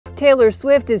Taylor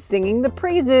Swift is singing the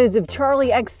praises of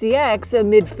Charli XCX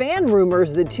amid fan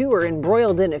rumors the two are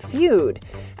embroiled in a feud.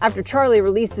 After Charli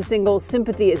released the single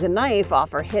Sympathy Is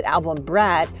off her hit album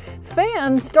Brat,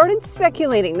 fans started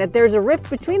speculating that there's a rift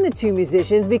between the two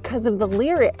musicians because of the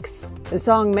lyrics. The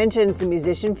song mentions the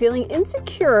musician feeling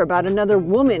insecure about another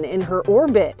woman in her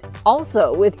orbit.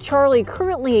 Also, with Charli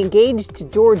currently engaged to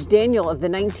George Daniel of the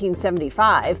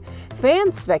 1975,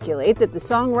 fans speculate that the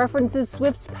song references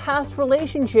Swift's past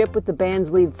relationship with the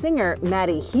band's lead singer,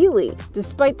 Maddie Healy.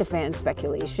 Despite the fan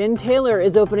speculation, Taylor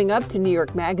is opening up to New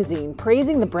York Magazine,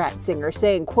 praising the Brat singer,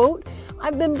 saying, quote,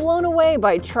 "I've been blown away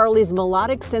by Charli's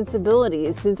melodic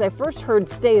sensibilities since I first heard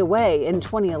Stay Away in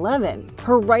 2011.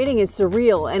 Her writing is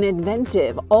surreal and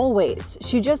inventive, always.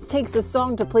 She just takes a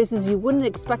song to places you wouldn't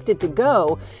expect it to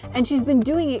go, and she's been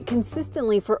doing it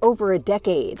consistently for over a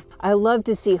decade. I love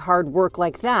to see hard work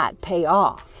like that pay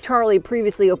off." Charli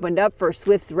previously opened up for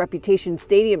Swift's Reputation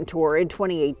Stadium tour in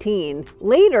 2018.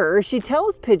 Later, she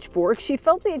tells Pitchfork she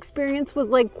felt the experience was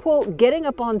like, quote, "getting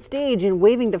up on stage and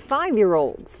waving to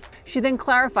 5-year-olds. She then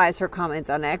clarifies her comments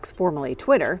on X, formerly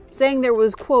Twitter, saying there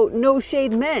was, quote, "no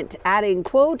shade meant," adding,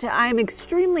 quote, "I am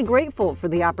extremely grateful for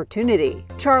the opportunity."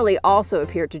 Charli also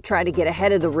appeared to try to get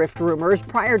ahead of the rift rumors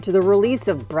prior to the release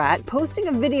of Brat, posting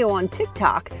a video on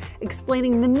TikTok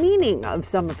explaining the meaning of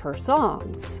some of her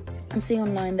songs. I'm seeing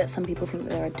online that some people think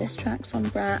that there are diss tracks on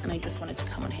Brat, and I just wanted to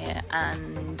come on here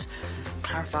and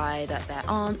clarify that there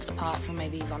aren't, apart from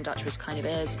maybe Von Dutch, which kind of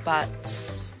is, but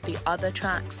the other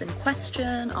tracks in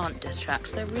question aren't diss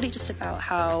tracks. They're really just about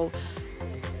how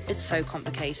it's so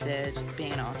complicated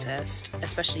being an artist,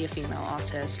 especially a female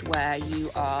artist, where you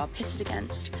are pitted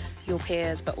against your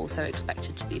peers but also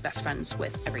expected to be best friends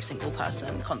with every single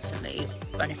person constantly,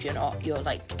 and if you're not, you're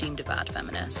like deemed a bad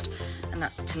feminist, and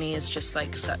that to me is just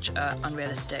like such an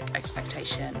unrealistic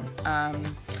expectation.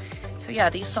 So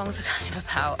yeah, these songs are kind of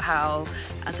about how,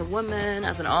 as a woman,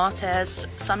 as an artist,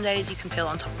 some days you can feel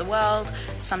on top of the world,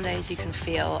 some days you can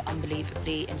feel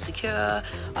unbelievably insecure,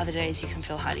 other days you can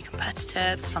feel highly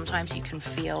competitive, sometimes you can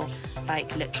feel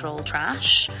like literal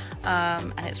trash,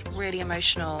 and it's really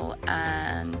emotional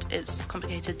and it's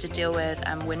complicated to deal with,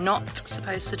 and we're not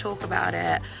supposed to talk about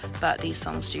it, but these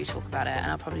songs do talk about it, and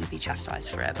I'll probably be chastised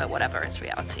for it, but whatever, it's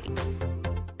reality.